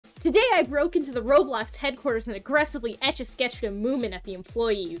Today I broke into the Roblox headquarters and aggressively etch-a-sketched a Moomin at the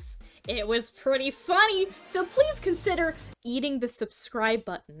employees. It was pretty funny, so please consider eating the subscribe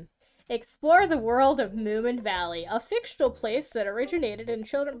button. Explore the world of Moomin Valley, a fictional place that originated in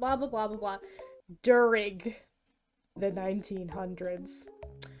children blah blah blah blah blah during the 1900s.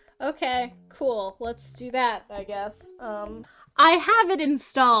 Okay, cool. Let's do that, I guess. I have it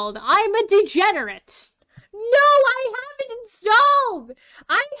installed. I'm a degenerate. No, I have it installed!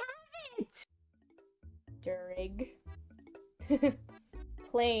 I have it! Durig.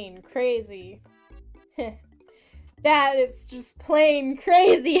 Plain crazy. That is just plain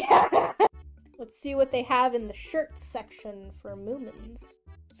crazy. Let's see what they have in the shirt section for Moomins.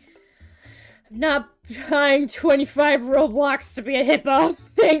 I'm not buying 25 Roblox to be a hippo.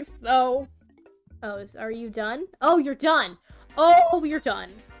 Thanks, though. Oh, are you done? Oh, you're done. Oh, you're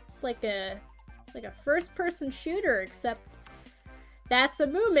done. It's like a first-person shooter, except that's a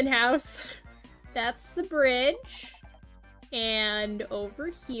Moomin house. That's the bridge. And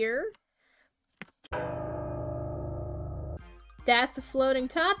over here, that's a floating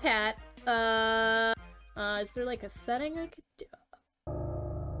top hat. Is there like a setting I could do?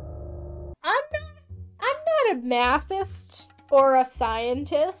 I'm not a mathist or a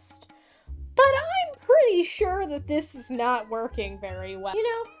scientist, but I'm pretty sure that this is not working very well. You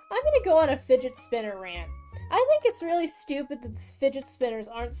know, I'm gonna go on a fidget spinner rant. I think it's really stupid that fidget spinners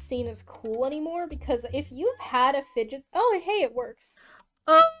aren't seen as cool anymore, because if you've had a fidget— oh, hey, it works.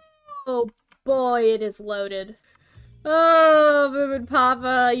 Oh boy, it is loaded. Oh, Moomin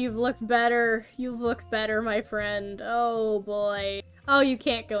Papa, you've looked better. You've looked better, my friend. Oh boy. Oh, you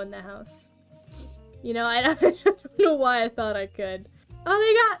can't go in the house. You know, I don't know why I thought I could. Oh,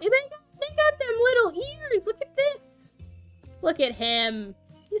 they got them little ears. Look at this. Look at him.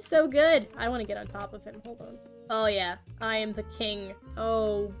 He's so good. I want to get on top of him. Hold on. Oh yeah, I am the king.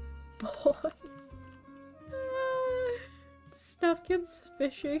 Oh boy. Snufkin's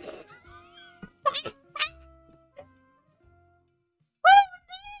fishing.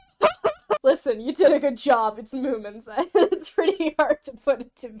 Listen, you did a good job. It's Moomins. It's pretty hard to put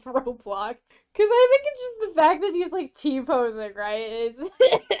into Roblox. Because I think it's just the fact that he's like T-posing, right?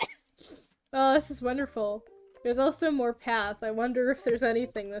 Oh, this is wonderful. There's also more path. I wonder if there's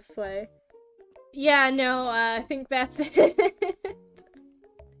anything this way. Yeah, no, I think that's it. Which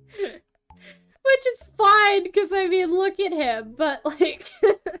is fine, because I mean, look at him, but like...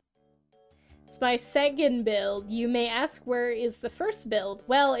 It's my second build. You may ask, where is the first build?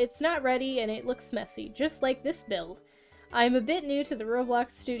 Well, it's not ready and it looks messy, just like this build. I'm a bit new to the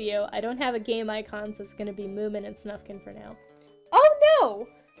Roblox studio. I don't have a game icon, so it's gonna be Moomin and Snufkin for now. Oh no!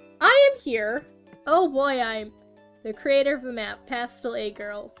 I am here! Oh boy, I'm the creator of the map, Pastel A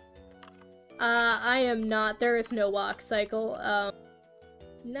Girl. I am not. There is no walk cycle.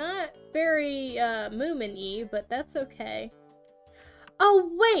 Not very, Moomin-y, but that's okay. Oh,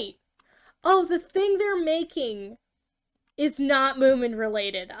 wait! Oh, the thing they're making is not Moomin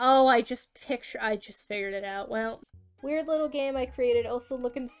related. Oh, I just figured it out. Well, weird little game I created. Also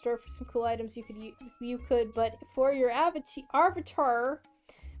look in the store for some cool items you could, but for your avatar,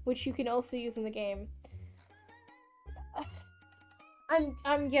 which you can also use in the game.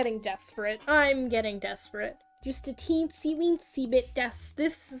 I'm getting desperate. I'm getting desperate. Just a teensy-weensy bit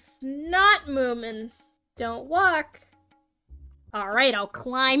This is not Moomin. Don't walk. Alright, I'll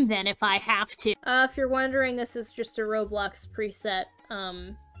climb then if I have to. If you're wondering, this is just a Roblox preset.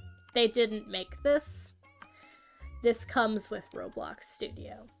 They didn't make this. This comes with Roblox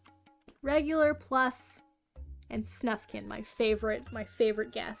Studio. Regular, Plus, and Snufkin, my favorite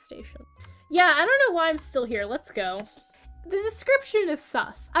gas station. Yeah, I don't know why I'm still here. Let's go. The description is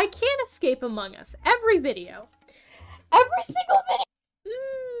sus. I can't escape Among Us. Every video. Every single video!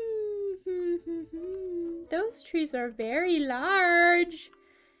 Those trees are very large.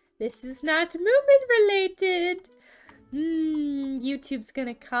 This is not Moomin related. YouTube's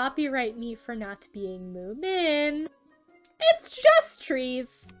gonna copyright me for not being Moomin. It's just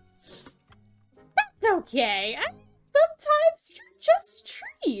trees. That's okay. Sometimes you're just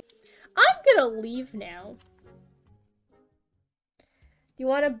trees. I'm gonna leave now. Do you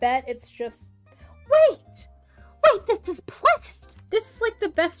want to bet it's just... Wait! Wait, this is pleasant! This is like the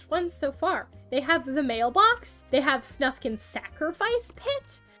best one so far. They have the mailbox. They have Snufkin's sacrifice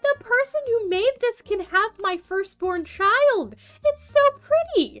pit. The person who made this can have my firstborn child. It's so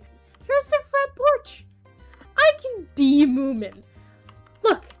pretty. Here's the front porch. I can be Moomin.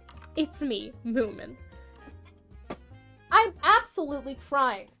 Look, it's me, Moomin. I'm absolutely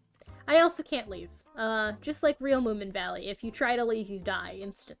crying. I also can't leave. Just like real Moomin Valley. If you try to leave, you die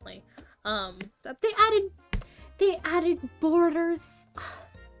instantly. They added borders.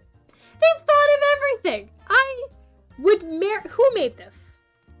 thing. I would marry- Who made this?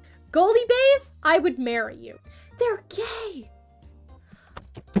 Goldie Bays? I would marry you. They're gay!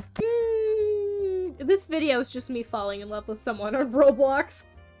 This video is just me falling in love with someone on Roblox.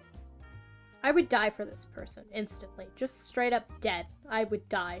 I would die for this person instantly. Just straight up dead. I would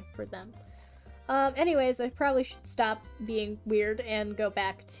die for them. Anyways, I probably should stop being weird and go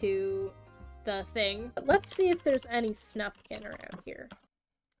back to the thing. Let's see if there's any snufkin around here.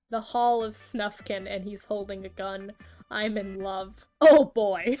 The Hall of Snufkin, and he's holding a gun. I'm in love. Oh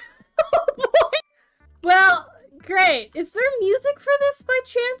boy. Oh boy! Well, great. Is there music for this by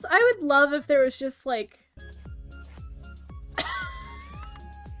chance? I would love if there was just like...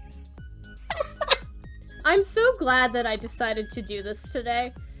 I'm so glad that I decided to do this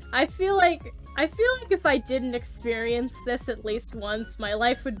today. I feel like if I didn't experience this at least once, my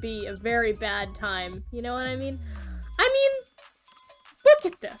life would be a very bad time. You know what I mean? Look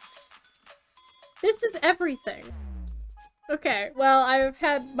at this. This is everything. Okay, well, I've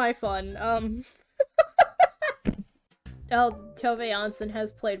had my fun. Oh, Tove Jansson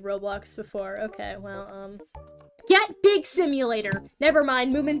has played Roblox before. Okay, well, Get big, simulator! Never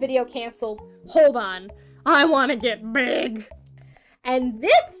mind, Moomin video canceled. Hold on. I wanna get big! And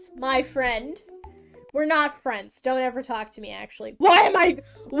this, my friend... We're not friends. Don't ever talk to me, actually. Why am I...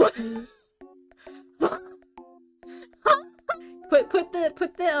 Put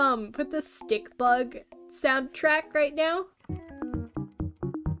the stick bug soundtrack right now.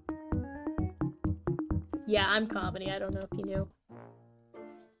 Yeah, I'm comedy. I don't know if you knew.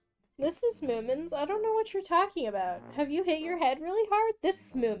 This is Moomins. I don't know what you're talking about. Have you hit your head really hard? This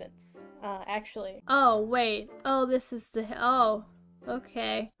is Moomins. Actually. Oh, wait. Oh, this is the... Oh.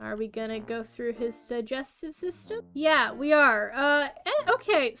 Okay. Are we gonna go through his digestive system? Yeah, we are.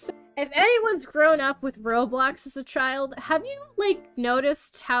 Okay, so if anyone's grown up with Roblox as a child, have you, like,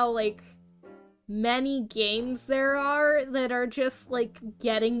 noticed how, like, many games there are that are just, like,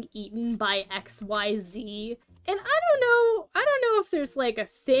 getting eaten by XYZ? And I don't know if there's, like, a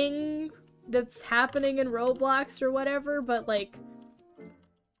thing that's happening in Roblox or whatever, but, like,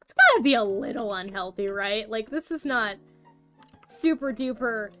 it's gotta be a little unhealthy, right? Like, this is not super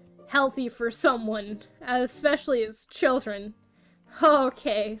duper healthy for someone, especially as children.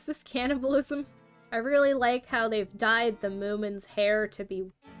 Okay, is this cannibalism? I really like how they've dyed the Moomin's hair to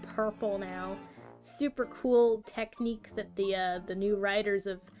be purple now. Super cool technique that the new writers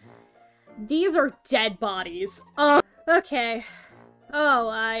of... These are dead bodies. Okay. Oh,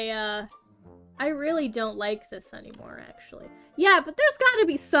 I really don't like this anymore, actually. Yeah, but there's gotta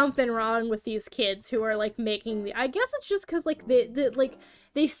be something wrong with these kids who are, like, making the... I guess it's just because, like,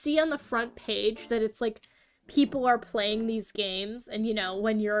 they see on the front page that it's, like, people are playing these games, and, you know,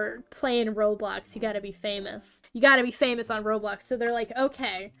 when you're playing Roblox, you gotta be famous. You gotta be famous on Roblox, so they're like,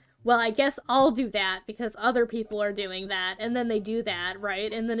 okay, well, I guess I'll do that because other people are doing that, and then they do that,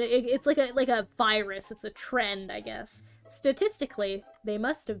 right? And then it's like a virus, it's a trend, I guess. Statistically, they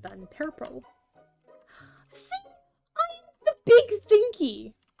must have been purple. See? I'm the big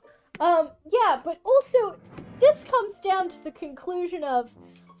thinky! Yeah, but also, this comes down to the conclusion of,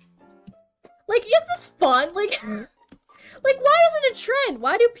 like, is this fun? Like, like, why is it a trend?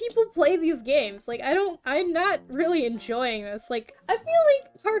 Why do people play these games? Like, I'm not really enjoying this. Like, I feel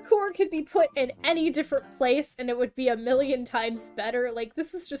like parkour could be put in any different place and it would be a million times better. Like,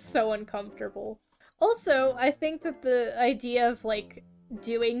 this is just so uncomfortable. Also, I think that the idea of, like,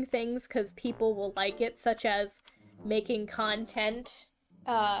 doing things because people will like it, such as making content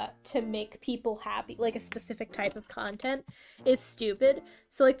to make people happy, like a specific type of content, is stupid.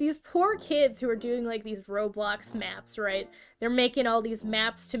 So, like, these poor kids who are doing, like, these Roblox maps, right? They're making all these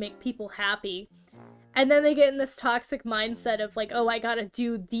maps to make people happy. And then they get in this toxic mindset of, like, oh, I gotta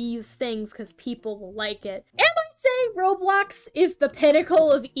do these things because people will like it. Am I saying Roblox is the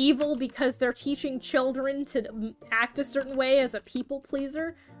pinnacle of evil because they're teaching children to act a certain way as a people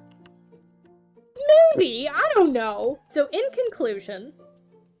pleaser? Maybe, I don't know. So in conclusion,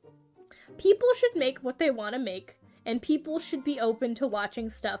 people should make what they want to make, and people should be open to watching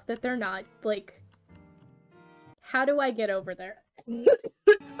stuff that they're not, like... How do I get over there?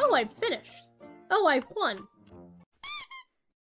 Oh, I'm finished. Oh, I've won.